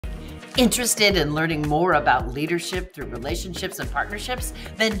Interested in learning more about leadership through relationships and partnerships?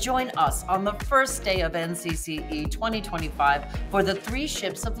 Then join us on the first day of NCCE 2025 for the Three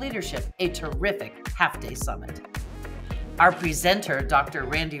Ships of Leadership, a terrific half-day summit. Our presenter, Dr.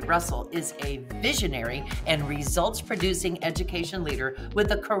 Randy Russell, is a visionary and results-producing education leader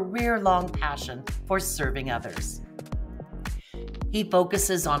with a career-long passion for serving others. He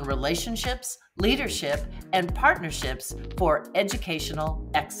focuses on relationships, leadership, and partnerships for educational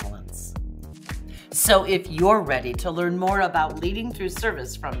excellence. So if you're ready to learn more about leading through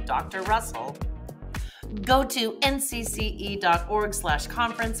service from Dr. Russell, go to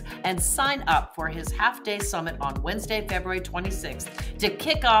ncce.org/conference and sign up for his half-day summit on Wednesday, February 26th to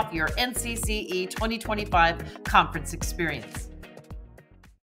kick off your NCCE 2025 conference experience.